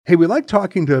Hey, we like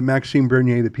talking to Maxime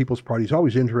Bernier, the People's Party. He's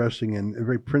always interesting and a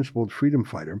very principled freedom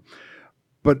fighter.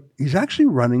 But he's actually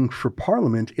running for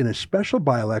parliament in a special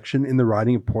by-election in the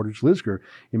riding of Portage-Lisgar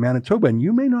in Manitoba. And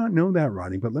you may not know that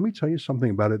riding, but let me tell you something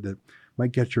about it that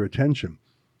might get your attention.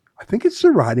 I think it's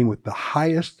the riding with the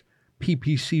highest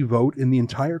PPC vote in the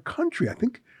entire country. I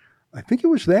think it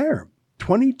was there.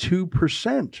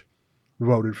 22%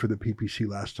 voted for the PPC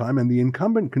last time, and the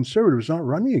incumbent Conservative is not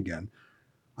running again.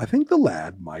 I think the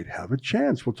lad might have a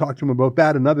chance. We'll talk to him about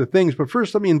that and other things. But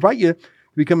first, let me invite you to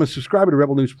become a subscriber to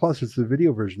Rebel News Plus. It's the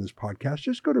video version of this podcast.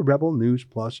 Just go to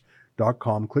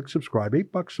rebelnewsplus.com, click subscribe,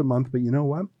 $8 a month. But you know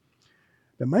what?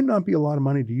 That might not be a lot of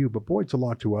money to you, but boy, it's a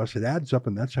lot to us. It adds up,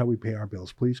 and that's how we pay our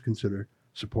bills. Please consider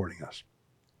supporting us.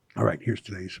 All right, here's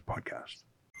today's podcast.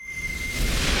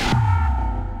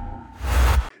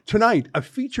 Tonight, a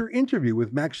feature interview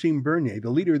with Maxime Bernier,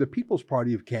 the leader of the People's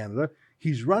Party of Canada.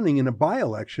 He's running in a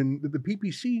by-election that the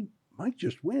PPC might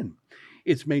just win.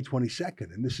 It's May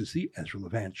 22nd, and this is the EZRA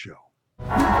LEVANT Show.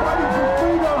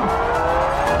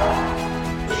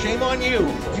 Shame on you,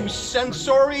 you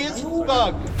censorious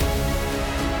thug.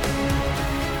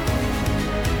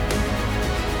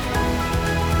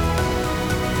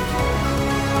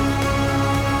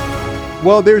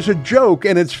 Well, there's a joke,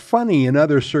 and it's funny in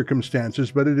other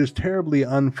circumstances, but it is terribly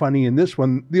unfunny in this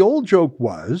one. The old joke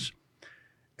was,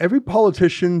 every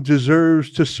politician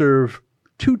deserves to serve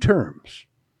 2 terms.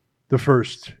 The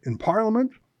first in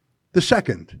Parliament, the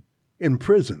second in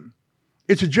prison.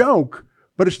 It's a joke,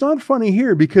 but it's not funny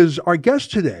here because our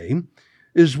guest today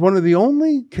is one of the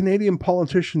only Canadian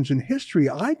politicians in history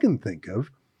I can think of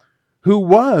who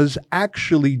was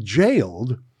actually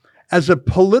jailed as a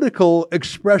political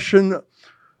expression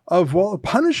of, well,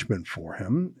 punishment for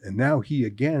him. And now he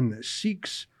again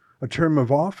seeks a term of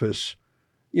office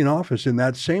in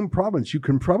that same province. You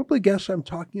can probably guess I'm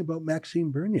talking about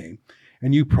Maxime Bernier.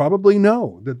 And you probably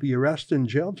know that the arrest and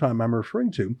jail time I'm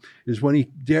referring to is when he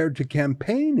dared to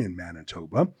campaign in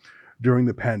Manitoba during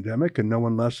the pandemic, and no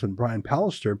one less than Brian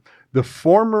Pallister, the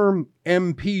former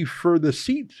MP for the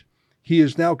seat he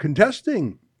is now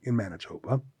contesting in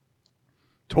Manitoba,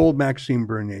 told Maxime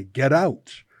Bernier, get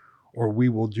out, or we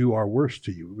will do our worst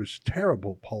to you. It was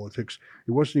terrible politics.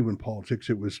 It wasn't even politics.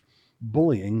 It was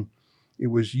bullying. It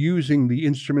was using the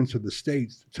instruments of the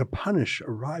state to punish a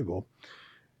rival.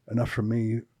 Enough from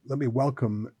me. Let me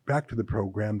welcome back to the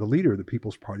program the leader of the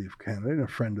People's Party of Canada and a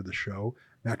friend of the show,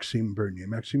 Maxime Bernier.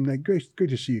 Maxime, great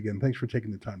to see you again. Thanks for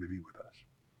taking the time to be with us.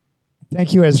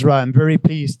 Thank you, Ezra. I'm very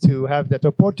pleased to have that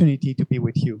opportunity to be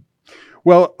with you.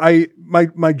 Well,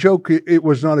 my joke, it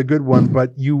was not a good one,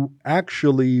 but you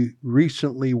actually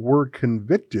recently were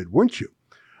convicted, weren't you,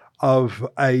 of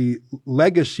a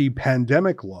legacy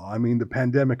pandemic law. I mean, the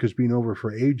pandemic has been over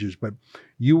for ages, but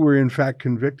you were in fact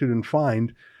convicted and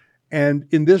fined. And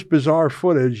in this bizarre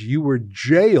footage, you were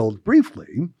jailed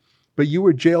briefly, but you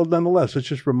were jailed nonetheless. Let's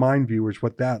just remind viewers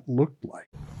what that looked like.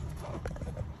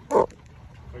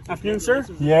 Afternoon, sir.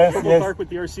 Yes, Football yes. Park with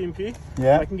the RCMP.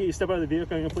 Yeah. I can get you step out of the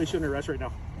vehicle. I'm going to place you under arrest right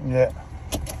now. Yeah.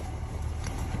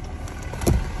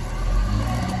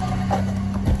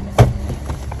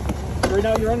 Right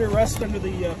now, you're under arrest under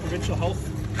the provincial health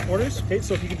orders. Okay,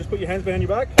 so if you can just put your hands behind your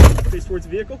back, face towards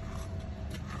the vehicle.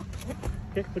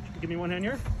 Okay, give me one hand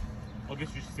here. I'll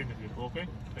just stay in the vehicle, okay?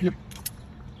 Thank Yep. you.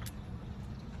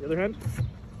 The other hand. Do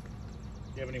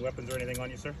you have any weapons or anything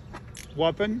on you, sir?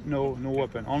 Weapon? No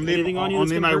weapon. Only Anything on you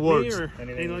that's only going to my hurt words. me or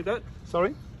anything like that?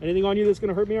 Sorry? Anything on you that's going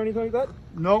to hurt me or anything like that?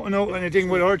 No, anything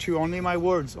will hurt you. Only my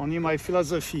words. Only my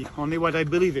philosophy. Only what I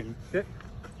believe in. Okay.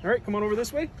 All right, come on over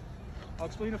this way. I'll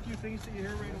explain a few things to you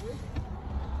here right away.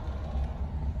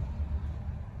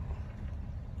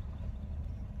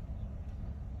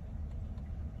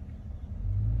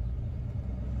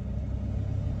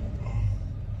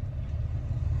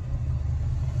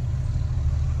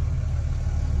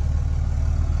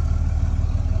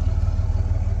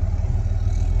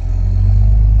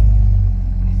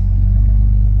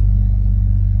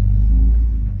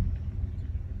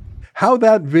 How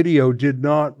that video did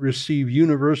not receive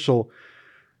universal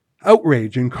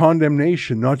outrage and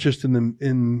condemnation, not just in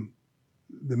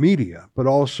the media, but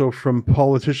also from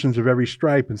politicians of every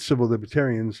stripe and civil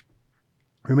libertarians,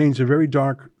 remains a very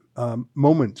dark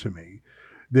moment to me,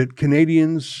 that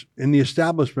Canadians, in the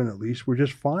establishment at least, were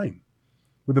just fine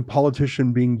with a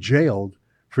politician being jailed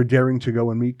for daring to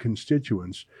go and meet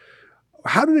constituents.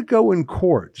 How did it go in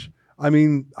court? I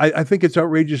mean, I think it's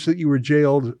outrageous that you were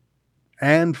jailed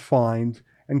and fined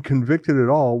and convicted at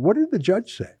all. What did the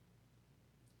judge say?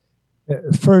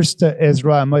 First,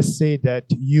 Ezra, I must say that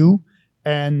you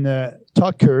and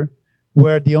Tucker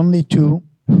were the only two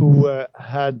who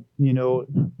had,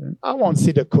 I won't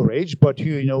say the courage, but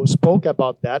who, spoke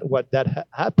about that, what that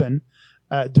happened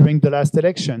during the last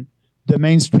election. The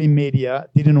mainstream media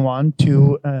didn't want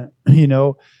to,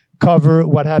 cover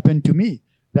what happened to me.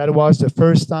 That was the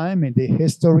first time in the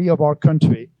history of our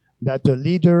country that the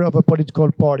leader of a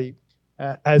political party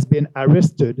has been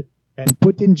arrested and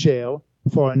put in jail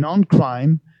for a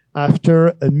non-crime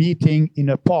after a meeting in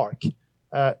a park.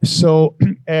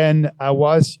 And I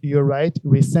was, you're right,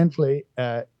 recently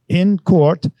in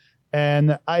court,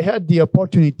 and I had the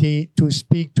opportunity to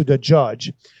speak to the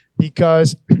judge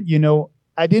because,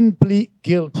 I didn't plead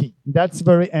guilty. That's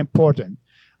very important.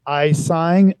 I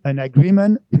signed an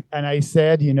agreement and I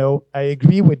said, I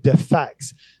agree with the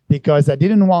facts because I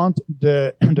didn't want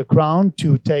the Crown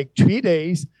to take 3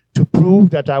 days to prove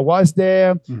that I was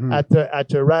there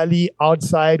at a rally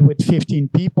outside with 15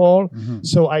 people.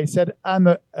 So I said, I'm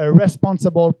a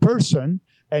responsible person.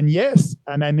 And yes,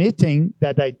 I'm admitting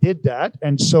that I did that.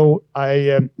 And so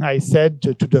I said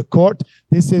to the court,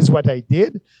 this is what I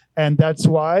did. And that's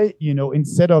why,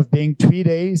 instead of being 3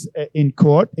 days in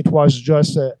court, it was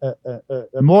just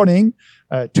a morning,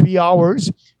 3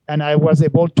 hours. And I was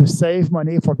able to save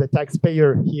money for the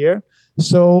taxpayer here.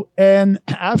 So, and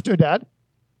after that,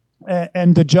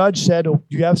 and the judge said, do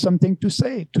you have something to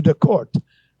say to the court?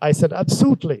 I said,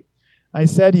 absolutely. I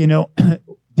said,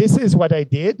 this is what I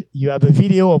did. You have a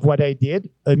video of what I did,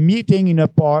 a meeting in a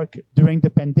park during the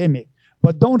pandemic.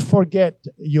 But don't forget,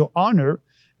 Your Honor,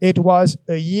 it was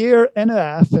a year and a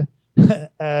half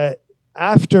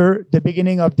after the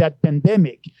beginning of that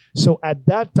pandemic. So at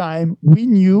that time, we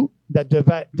knew that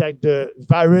the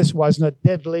virus was not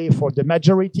deadly for the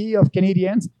majority of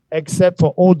Canadians, except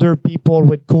for older people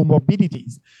with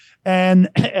comorbidities. And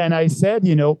I said,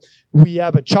 we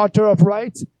have a Charter of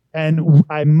Rights, and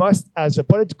I must, as a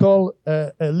political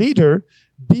leader,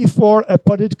 before a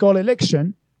political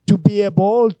election, to be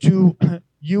able to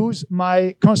use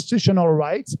my constitutional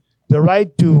rights, the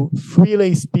right to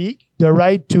freely speak, the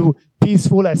right to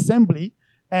peaceful assembly,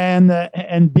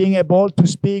 and being able to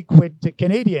speak with the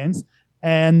Canadians.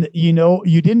 And,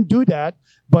 you didn't do that.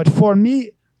 But for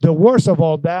me, the worst of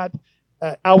all that,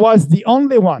 I was the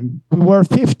only one. We were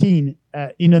 15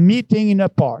 in a meeting in a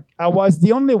park. I was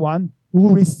the only one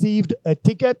who received a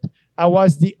ticket. I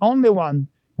was the only one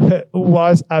who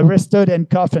was arrested and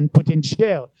cuffed and put in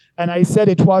jail. And I said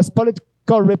it was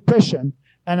political repression.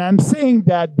 And I'm saying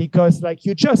that because, like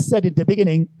you just said at the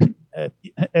beginning,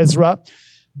 Ezra,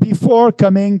 before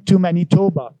coming to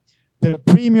Manitoba, the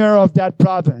premier of that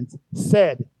province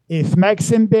said, if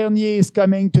Maxime Bernier is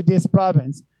coming to this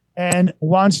province and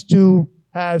wants to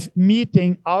have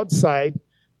meeting outside,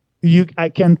 I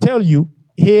can tell you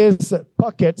his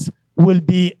pockets will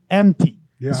be empty.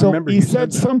 Yeah, so I remember he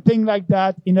said something like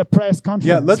that in a press conference.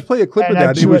 Yeah, let's play a clip of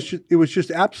that. Actually, it was just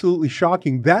absolutely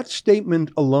shocking. That statement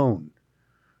alone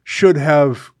should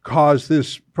have caused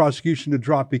this prosecution to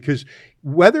drop, because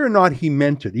whether or not he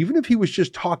meant it, even if he was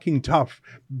just talking tough,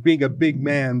 being a big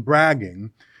man,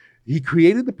 bragging, he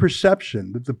created the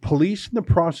perception that the police and the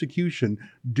prosecution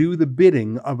do the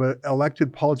bidding of an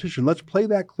elected politician. Let's play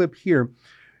that clip here.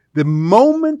 The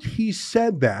moment he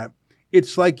said that,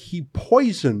 it's like he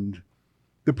poisoned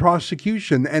the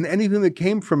prosecution, and anything that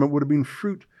came from it would have been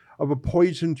fruit of a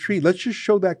poisoned tree. Let's just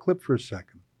show that clip for a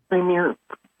second. Premier,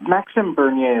 Maxime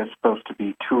Bernier is supposed to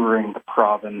be touring the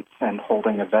province and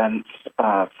holding events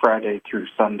Friday through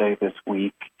Sunday this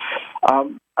week.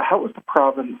 How is the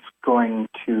province going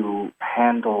to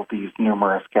handle these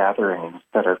numerous gatherings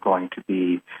that are going to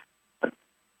be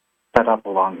set up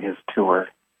along his tour?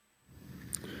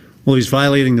 Well, he's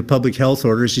violating the public health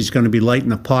orders. He's going to be light in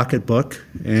the pocketbook,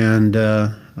 and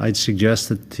I'd suggest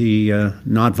that he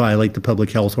not violate the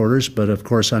public health orders. But of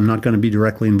course, I'm not going to be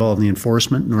directly involved in the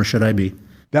enforcement, nor should I be.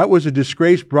 That was a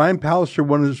disgrace. Brian Pallister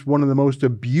was one of the most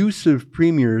abusive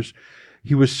premiers.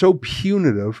 He was so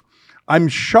punitive. I'm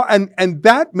shocked, and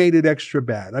that made it extra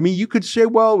bad. I mean, you could say,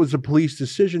 well, it was a police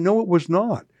decision. No, it was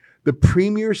not. The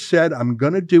premier said, I'm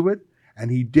going to do it, and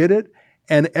he did it.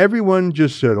 And everyone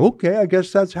just said, okay, I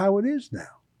guess that's how it is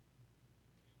now.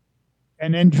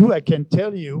 And Andrew, I can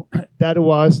tell you that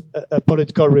was a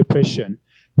political repression.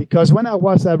 Because when I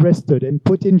was arrested and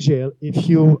put in jail, if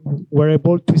you were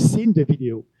able to see in the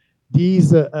video,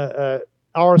 these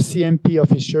RCMP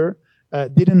officers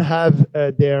didn't have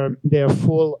their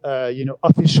full,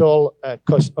 official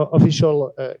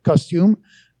costume,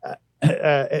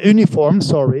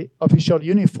 official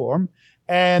uniform.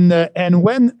 And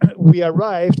when we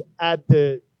arrived at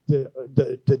the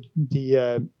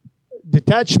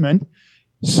detachment,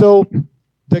 so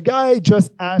the guy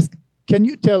just asked, "Can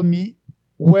you tell me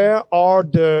where are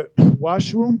the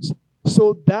washrooms.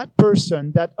 So that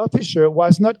person, that officer,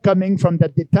 was not coming from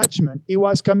that detachment. He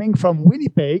was coming from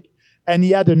Winnipeg, and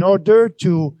he had an order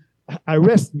to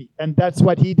arrest me, and that's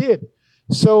what he did.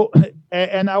 So,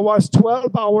 and I was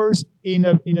 12 hours in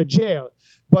a jail.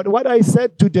 But what I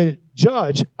said to the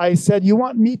judge, I said, you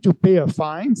want me to pay a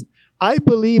fine? I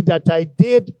believe that I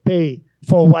did pay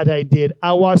for what I did.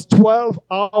 I was 12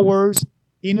 hours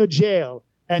in a jail,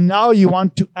 and now you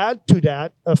want to add to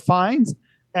that a fines,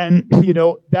 and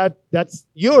that's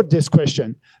your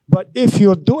discretion. But if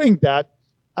you're doing that,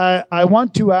 I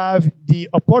want to have the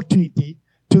opportunity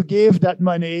to give that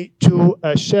money to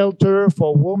a shelter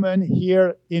for women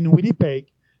here in Winnipeg.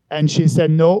 And she said,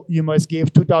 no, you must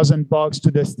give $2,000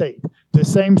 to the state, the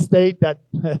same state that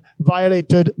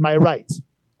violated my rights.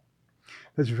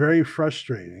 That's very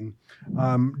frustrating.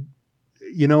 I'm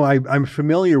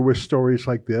familiar with stories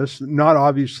like this, not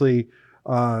obviously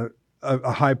a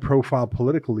high-profile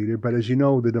political leader, but as you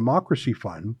know, the Democracy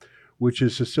Fund, which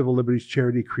is a civil liberties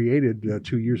charity created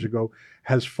 2 years ago,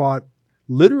 has fought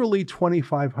literally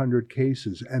 2,500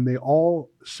 cases, and they all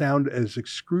sound as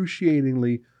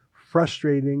excruciatingly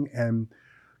frustrating and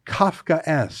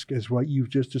Kafkaesque as what you've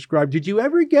just described. Did you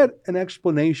ever get an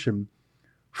explanation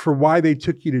for why they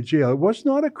took you to jail? It was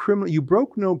not a criminal. You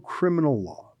broke no criminal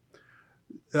law.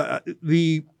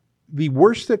 The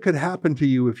worst that could happen to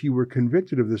you if you were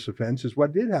convicted of this offense is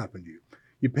what did happen to you.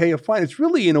 You pay a fine. It's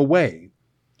really, in a way,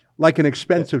 like an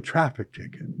expensive traffic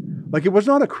ticket. Like, it was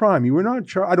not a crime. You were not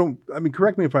charged.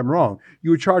 Correct me if I'm wrong.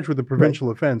 You were charged with a provincial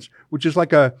offense, which is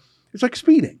it's like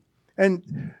speeding.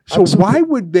 And so why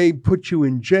would they put you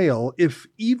in jail if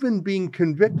even being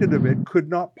convicted of it could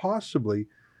not possibly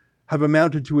have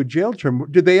amounted to a jail term?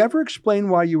 Did they ever explain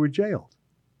why you were jailed?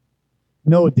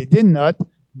 No, they did not.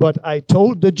 But I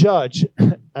told the judge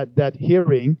at that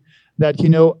hearing that,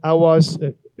 I was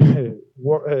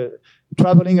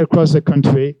traveling across the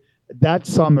country that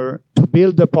summer to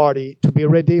build the party, to be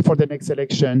ready for the next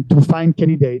election, to find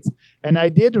candidates. And I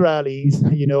did rallies,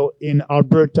 in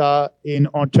Alberta, in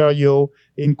Ontario,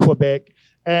 in Quebec.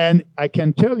 And I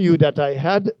can tell you that I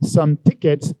had some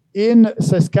tickets in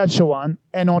Saskatchewan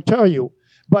and Ontario,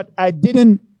 but I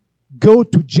didn't go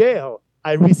to jail.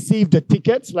 I received the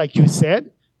tickets, like you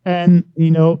said, and,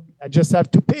 I just have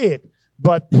to pay it.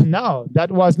 But now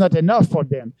that was not enough for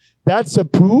them. That's a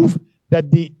proof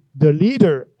that the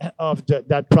leader of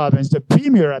that province, the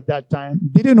premier at that time,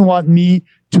 didn't want me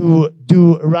to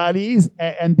do rallies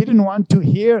and didn't want to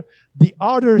hear the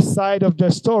other side of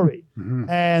the story.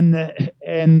 Mm-hmm.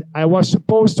 And I was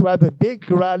supposed to have a big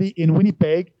rally in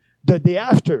Winnipeg the day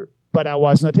after, but I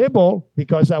was not able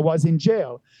because I was in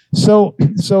jail. So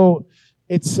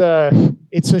it's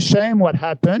a shame what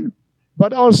happened.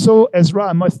 But also, Ezra,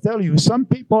 I must tell you, some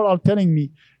people are telling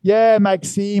me, yeah,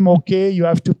 Maxime, okay, you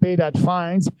have to pay that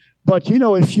fines. But,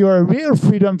 if you're a real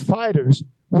freedom fighters,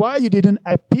 why you didn't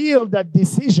appeal that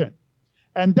decision?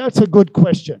 And that's a good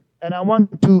question. And I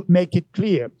want to make it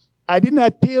clear. I didn't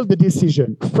appeal the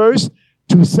decision. First,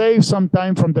 to save some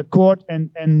time from the court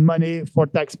and money for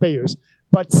taxpayers.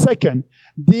 But second,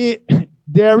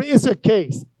 there is a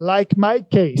case, like my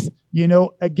case,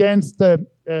 against a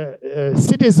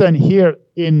citizen here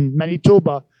in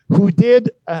Manitoba who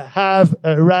did have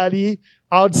a rally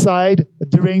outside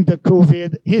during the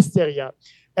COVID hysteria.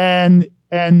 And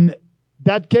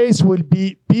that case will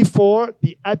be before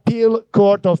the Appeal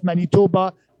Court of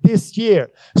Manitoba this year.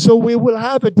 So we will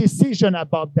have a decision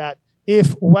about that,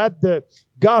 if what the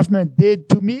government did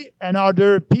to me and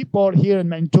other people here in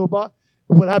Manitoba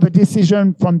will have a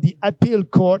decision from the Appeal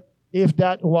Court if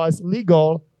that was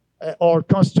legal or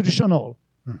constitutional.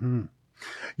 Mm-hmm.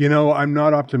 I'm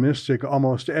not optimistic.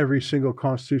 Almost every single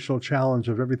constitutional challenge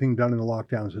of everything done in the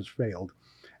lockdowns has failed.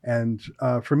 And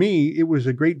for me, it was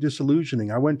a great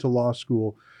disillusioning. I went to law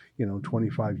school,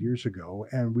 25 years ago,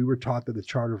 and we were taught that the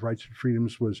Charter of Rights and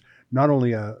Freedoms was not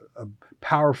only a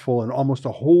powerful and almost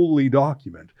a holy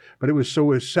document, but it was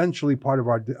so essentially part of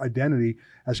our identity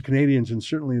as Canadians and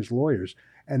certainly as lawyers.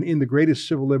 And in the greatest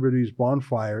civil liberties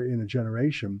bonfire in a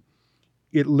generation,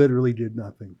 it literally did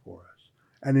nothing for us.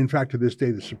 And in fact, to this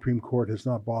day, the Supreme Court has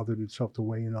not bothered itself to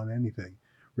weigh in on anything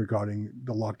regarding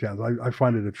the lockdowns. I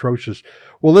find it atrocious.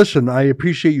 Well, listen, I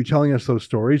appreciate you telling us those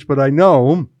stories, but I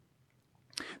know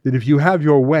that if you have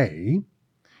your way,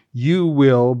 you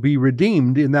will be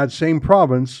redeemed in that same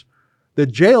province that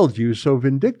jailed you so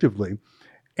vindictively.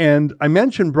 And I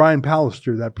mentioned Brian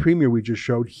Pallister, that premier we just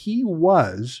showed. He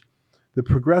was the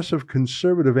progressive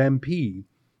conservative MP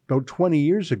about 20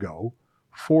 years ago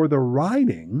for the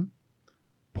riding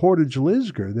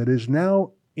Portage-Lisgar that is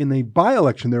now in a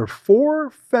by-election. There are 4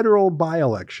 federal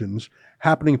by-elections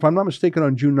happening, if I'm not mistaken,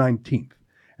 on June 19th.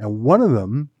 And one of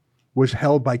them was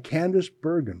held by Candice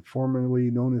Bergen, formerly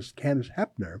known as Candice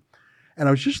Hepner. And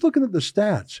I was just looking at the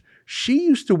stats. She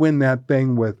used to win that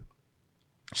thing with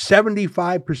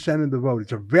 75% of the vote.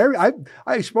 It's a very,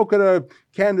 I spoke at a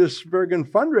Candice Bergen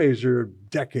fundraiser a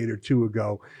decade or two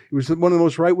ago. It was one of the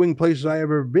most right-wing places I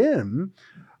ever been.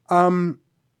 And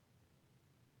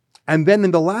then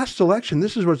in the last election,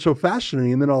 this is what's so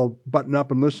fascinating, and then I'll button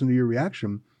up and listen to your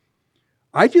reaction.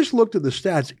 I just looked at the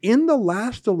stats. In the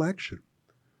last election,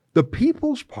 the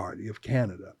People's Party of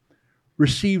Canada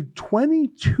received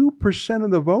 22%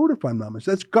 of the vote, if I'm not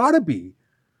mistaken. That's got to be,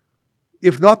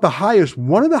 if not the highest,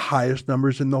 one of the highest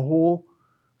numbers in the whole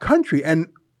country. And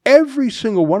every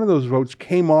single one of those votes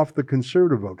came off the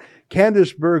Conservative vote.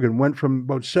 Candice Bergen went from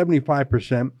about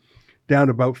 75% down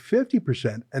to about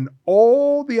 50%, and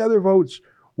all the other votes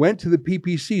went to the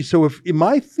PPC. So if, in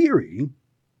my theory,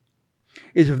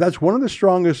 is if that's one of the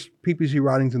strongest PPC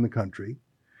ridings in the country,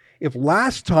 if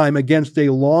last time against a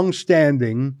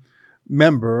long-standing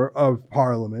member of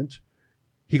Parliament,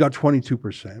 he got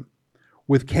 22%,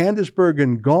 with Candice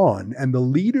Bergen gone and the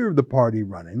leader of the party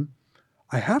running,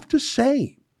 I have to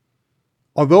say,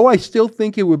 although I still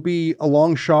think it would be a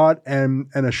long shot and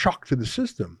a shock to the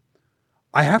system,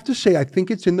 I have to say I think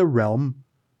it's in the realm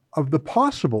of the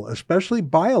possible, especially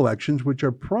by-elections, which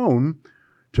are prone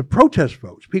to protest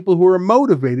votes. People who are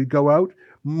motivated go out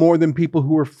more than people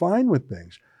who are fine with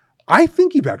things. I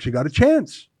think you've actually got a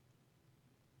chance.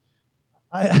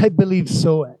 I believe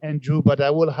so, Andrew, but I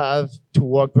will have to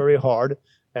work very hard.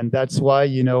 And that's why,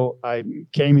 I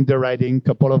came in the riding a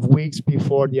couple of weeks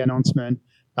before the announcement.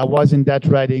 I was in that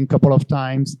riding a couple of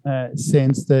times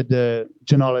since the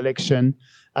general election.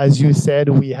 As you said,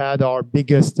 we had our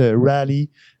biggest rally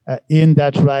in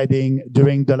that riding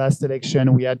during the last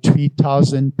election. We had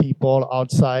 3,000 people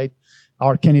outside.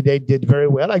 Our candidate did very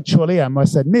well. Actually, I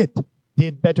must admit,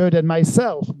 did better than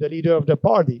myself, the leader of the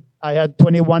party. I had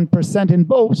 21% in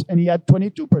both, and he had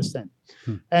 22%.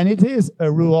 And it is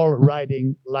a rural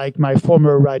riding, like my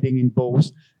former riding in both.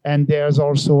 And there's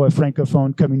also a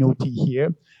Francophone community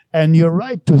here. And you're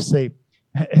right to say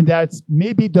that's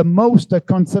maybe the most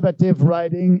conservative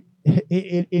riding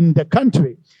in the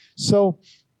country. So,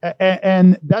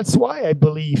 and that's why I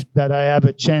believe that I have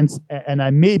a chance and I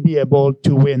may be able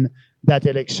to win that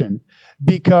election.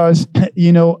 Because,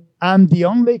 I'm the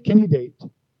only candidate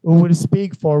who will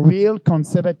speak for real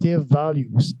conservative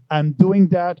values. I'm doing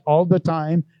that all the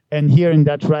time. And here in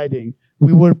that riding,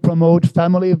 we will promote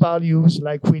family values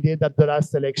like we did at the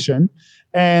last election.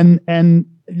 And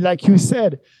like you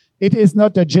said, it is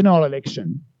not a general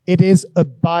election. It is a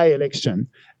by-election.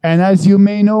 And as you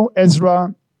may know,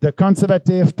 EZRA, the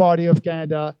Conservative Party of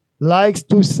Canada, likes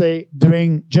to say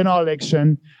during general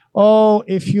election, oh,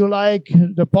 if you like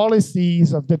the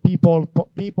policies of the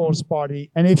People's Party,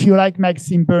 and if you like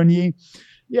Maxime Bernier,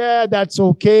 yeah, that's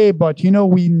okay, but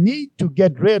we need to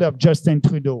get rid of Justin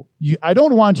Trudeau. I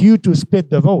don't want you to split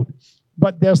the vote,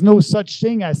 but there's no such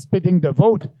thing as splitting the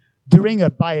vote during a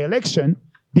by-election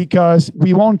because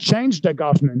we won't change the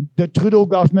government. The Trudeau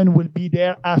government will be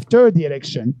there after the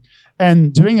election.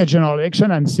 And during a general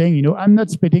election, I'm saying, I'm not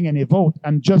splitting any vote.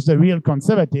 I'm just a real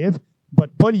conservative.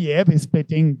 But Poilievre is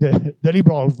splitting the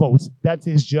liberal votes. That's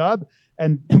his job,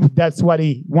 and that's what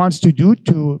he wants to do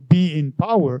to be in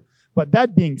power. But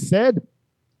that being said,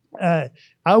 I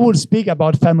will speak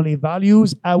about family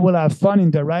values. I will have fun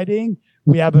in the riding.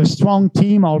 We have a strong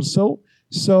team also.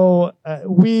 So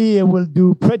we will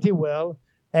do pretty well.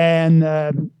 And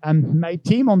my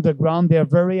team on the ground, they're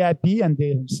very happy, and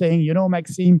they're saying,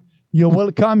 Maxime, you're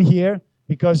welcome here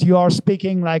because you are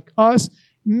speaking like us.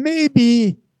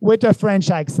 Maybe with a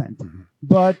French accent.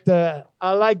 But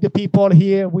I like the people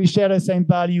here. We share the same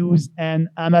values, and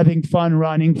I'm having fun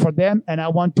running for them, and I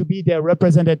want to be their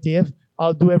representative.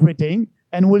 I'll do everything,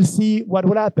 and we'll see what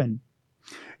will happen.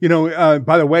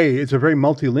 By the way, it's a very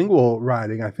multilingual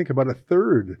riding. I think about a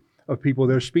third of people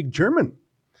there speak German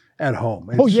at home.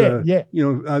 It's,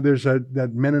 there's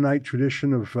that Mennonite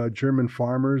tradition of German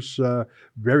farmers,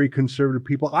 very conservative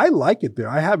people. I like it there.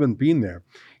 I haven't been there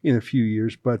in a few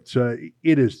years, but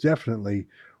it is definitely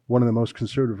one of the most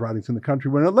conservative ridings in the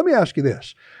country. Well, let me ask you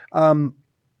this.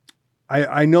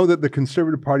 I know that the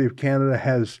Conservative Party of Canada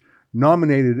has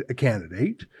nominated a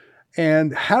candidate,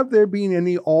 and have there been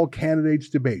any all-candidates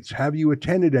debates? Have you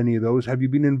attended any of those? Have you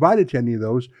been invited to any of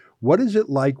those? What is it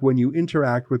like when you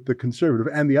interact with the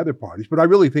Conservative and the other parties? But I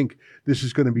really think this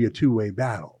is going to be a two-way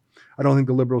battle. I don't think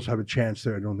the Liberals have a chance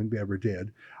there. I don't think they ever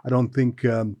did. I don't think...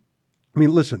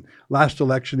 listen, last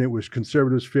election, it was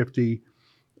Conservatives 50,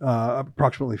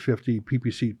 approximately 50,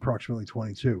 PPC approximately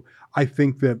 22. I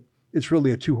think that it's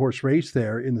really a two-horse race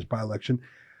there in this by-election.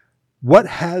 What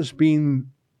has been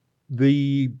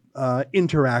the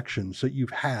interactions that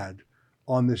you've had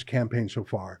on this campaign so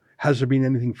far? Has there been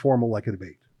anything formal like a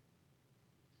debate?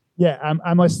 Yeah,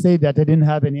 I must say that I didn't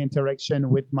have any interaction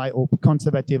with my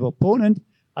conservative opponent.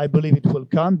 I believe it will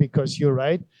come because you're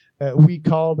right. We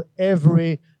called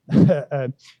every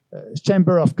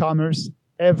chamber of commerce,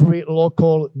 every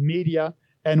local media,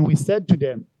 and we said to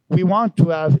them, we want to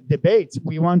have debates.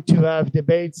 We want to have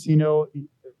debates,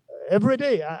 every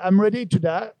day. I'm ready to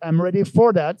that. I'm ready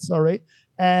for that. Sorry.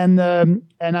 And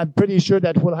I'm pretty sure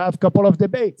that we'll have a couple of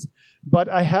debates. But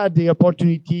I had the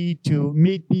opportunity to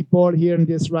meet people here in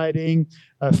this riding,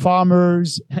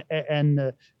 farmers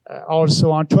and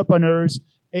also entrepreneurs.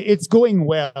 It's going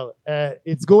well.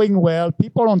 It's going well.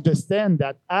 People understand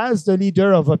that as the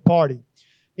leader of a party,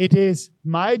 it is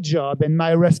my job and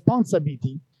my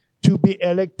responsibility to be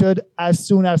elected as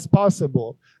soon as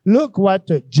possible. Look what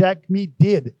Jack Mead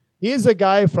did. He's a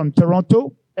guy from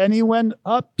Toronto, and he went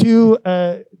up to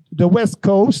the West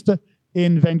Coast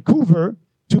in Vancouver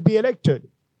to be elected.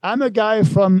 I'm a guy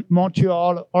from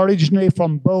Montreal, originally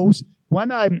from Beauce.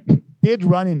 When I did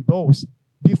run in Beauce,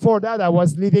 before that, I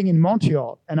was living in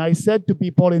Montreal. And I said to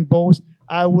people in Beauce,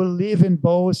 I will live in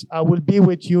Beauce. I will be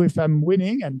with you if I'm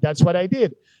winning. And that's what I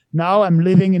did. Now I'm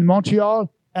living in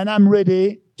Montreal, and I'm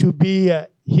ready to be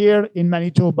here in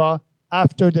Manitoba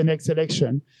after the next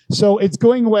election. So it's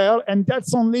going well, and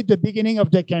that's only the beginning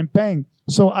of the campaign.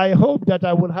 So I hope that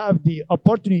I will have the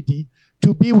opportunity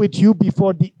to be with you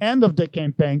before the end of the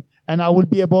campaign, and I will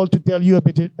be able to tell you a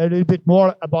little bit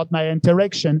more about my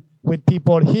interaction with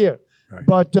people here. Right.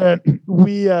 But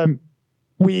we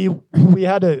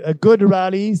had a good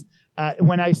rallies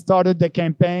when I started the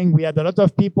campaign. We had a lot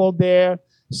of people there,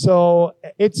 so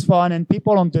it's fun, and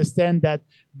people understand that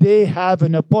they have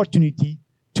an opportunity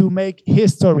to make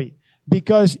history.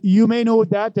 Because you may know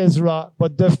that, Ezra,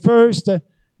 but the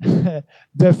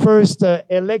first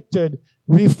elected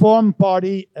Reform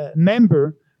Party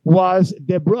member was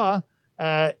Deborah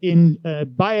in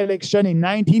by-election in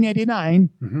 1989.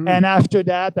 Mm-hmm. And after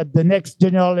that, at the next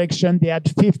general election, they had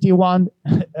 51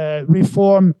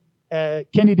 Reform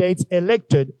candidates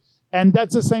elected. And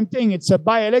that's the same thing. It's a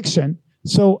by-election.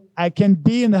 So I can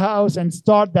be in the House and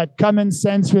start that common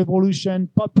sense revolution,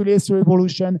 populist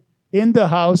revolution in the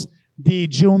House the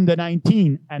June the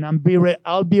 19th, and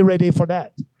I'll be ready for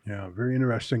that. Yeah, very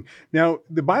interesting. Now,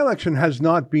 the by-election has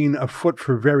not been afoot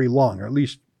for very long, or at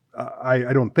least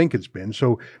I don't think it's been.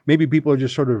 So maybe people are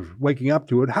just sort of waking up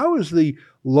to it. How has the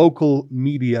local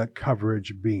media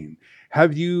coverage been?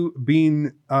 Have you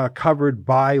been covered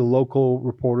by local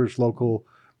reporters, local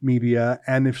media?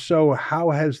 And if so,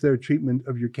 how has their treatment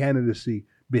of your candidacy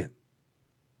been?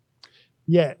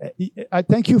 Yeah, I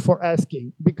thank you for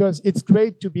asking, because it's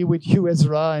great to be with you,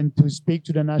 Ezra, and to speak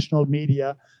to the national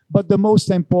media. But the most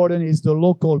important is the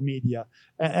local media.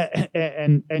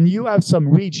 And you have some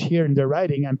reach here in the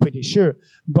riding, I'm pretty sure.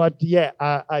 But yeah,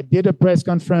 I did a press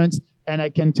conference, and I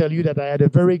can tell you that I had a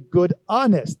very good,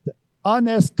 honest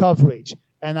coverage.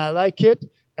 And I like it.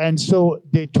 And so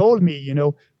they told me,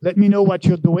 let me know what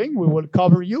you're doing. We will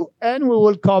cover you, and we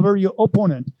will cover your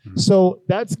opponent. Mm-hmm. So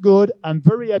that's good. I'm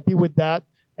very happy with that.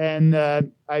 And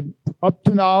up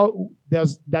to now,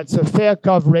 that's a fair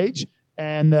coverage.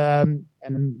 And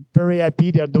I'm very happy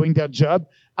they're doing their job.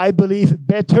 I believe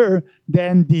better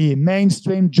than the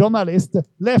mainstream journalists,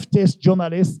 leftist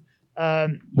journalists,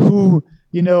 who,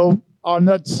 are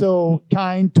not so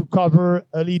kind to cover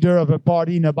a leader of a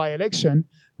party in a by-election.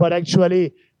 But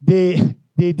actually, they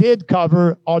did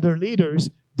cover other leaders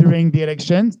during the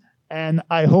elections, and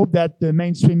I hope that the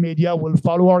mainstream media will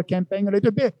follow our campaign a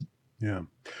little bit. Yeah.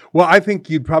 Well, I think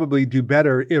you'd probably do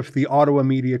better if the Ottawa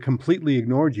media completely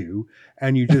ignored you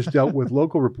and you just dealt with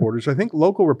local reporters. I think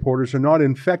local reporters are not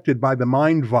infected by the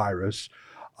mind virus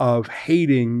of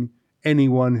hating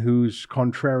anyone who's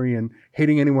contrarian,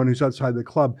 hating anyone who's outside the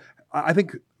club. I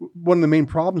think one of the main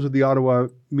problems with the Ottawa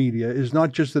media is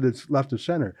not just that it's left of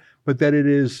center, but that it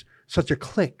is such a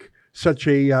clique, such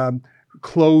a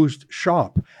closed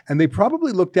shop. And they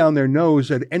probably look down their nose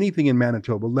at anything in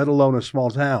Manitoba, let alone a small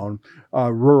town,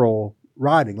 rural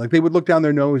riding. Like they would look down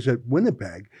their nose at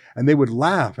Winnipeg, and they would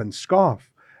laugh and scoff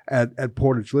at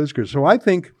Portage Lisgar. So I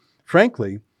think,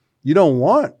 frankly, you don't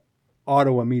want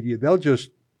Ottawa media. They'll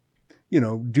just,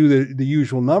 do the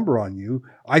usual number on you.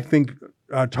 I think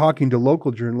talking to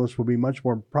local journalists will be much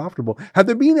more profitable. Have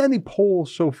there been any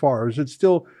polls so far? Or is it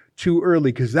still too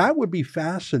early? Because that would be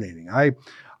fascinating.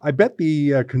 I bet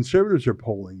the Conservatives are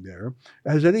polling there.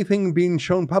 Has anything been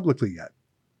shown publicly yet?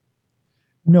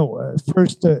 No,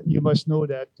 first, you must know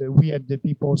that we at the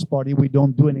People's Party, we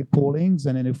don't do any pollings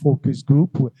and any focus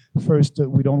group. First,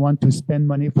 we don't want to spend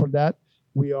money for that.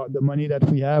 The money that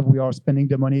we have, we are spending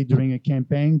the money during a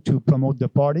campaign to promote the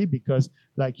party because,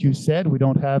 like you said, we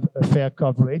don't have a fair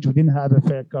coverage. We didn't have a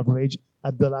fair coverage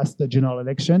at the last general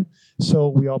election. So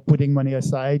we are putting money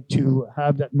aside to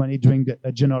have that money during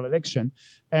the general election.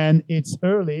 And it's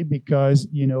early because,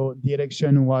 the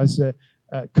election was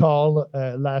called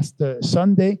last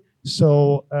Sunday.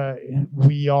 So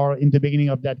we are in the beginning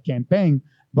of that campaign.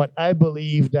 But I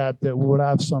believe that we'll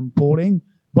have some polling.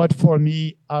 But for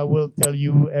me, I will tell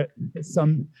you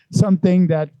something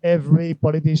that every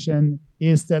politician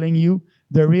is telling you.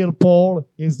 The real poll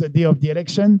is the day of the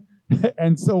election.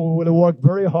 And so we will work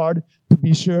very hard to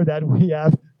be sure that we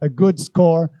have a good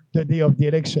score the day of the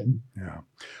election. Yeah.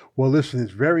 Well, listen,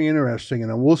 it's very interesting,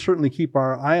 and we'll certainly keep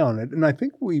our eye on it. And I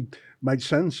think we might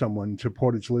send someone to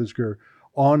Portage Lisgar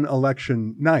on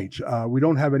election night. We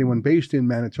don't have anyone based in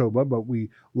Manitoba, but we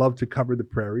love to cover the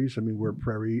prairies. I mean, we're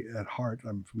prairie at heart.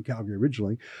 I'm from Calgary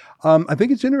originally. I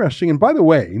think it's interesting. And by the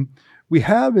way, we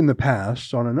have in the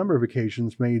past, on a number of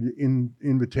occasions, made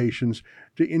invitations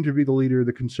to interview the leader of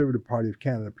the Conservative Party of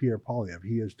Canada, Pierre Poilievre.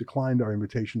 He has declined our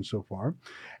invitation so far.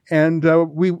 And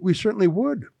we certainly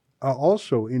would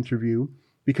also interview,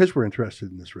 because we're interested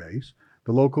in this race,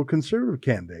 the local Conservative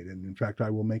candidate. And in fact, I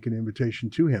will make an invitation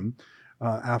to him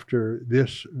after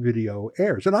this video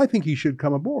airs. And I think he should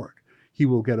come aboard. He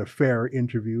will get a fair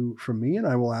interview from me, and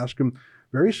I will ask him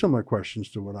very similar questions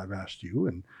to what I've asked you,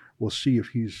 and we'll see if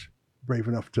he's brave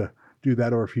enough to do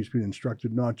that or if he's been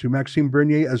instructed not to. Maxime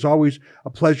Bernier, as always,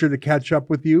 a pleasure to catch up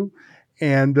with you,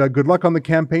 and good luck on the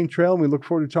campaign trail, and we look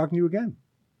forward to talking to you again.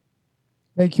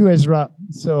 Thank you, Ezra.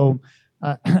 So,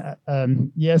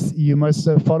 yes, you must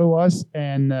follow us,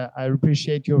 and I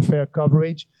appreciate your fair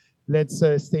coverage. Let's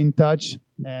stay in touch,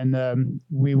 and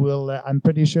we will. I'm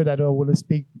pretty sure that I will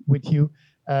speak with you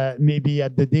maybe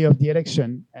at the day of the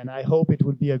election, and I hope it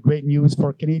will be a great news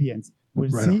for Canadians.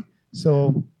 We'll see.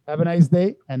 So have a nice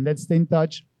day, and let's stay in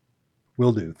touch.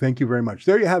 Will do. Thank you very much.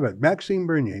 There you have it. Maxime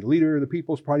Bernier, leader of the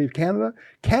People's Party of Canada,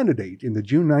 candidate in the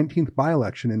June 19th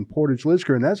by-election in Portage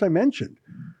Lisgar. And as I mentioned,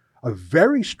 a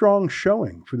very strong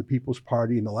showing for the People's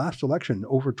Party in the last election,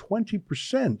 over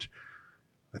 20%.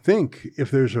 I think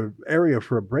if there's an area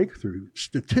for a breakthrough,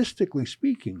 statistically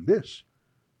speaking, this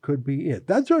could be it.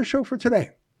 That's our show for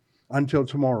today. Until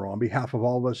tomorrow, on behalf of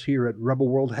all of us here at Rebel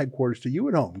World Headquarters, to you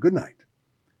at home, good night,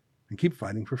 and keep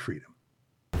fighting for freedom.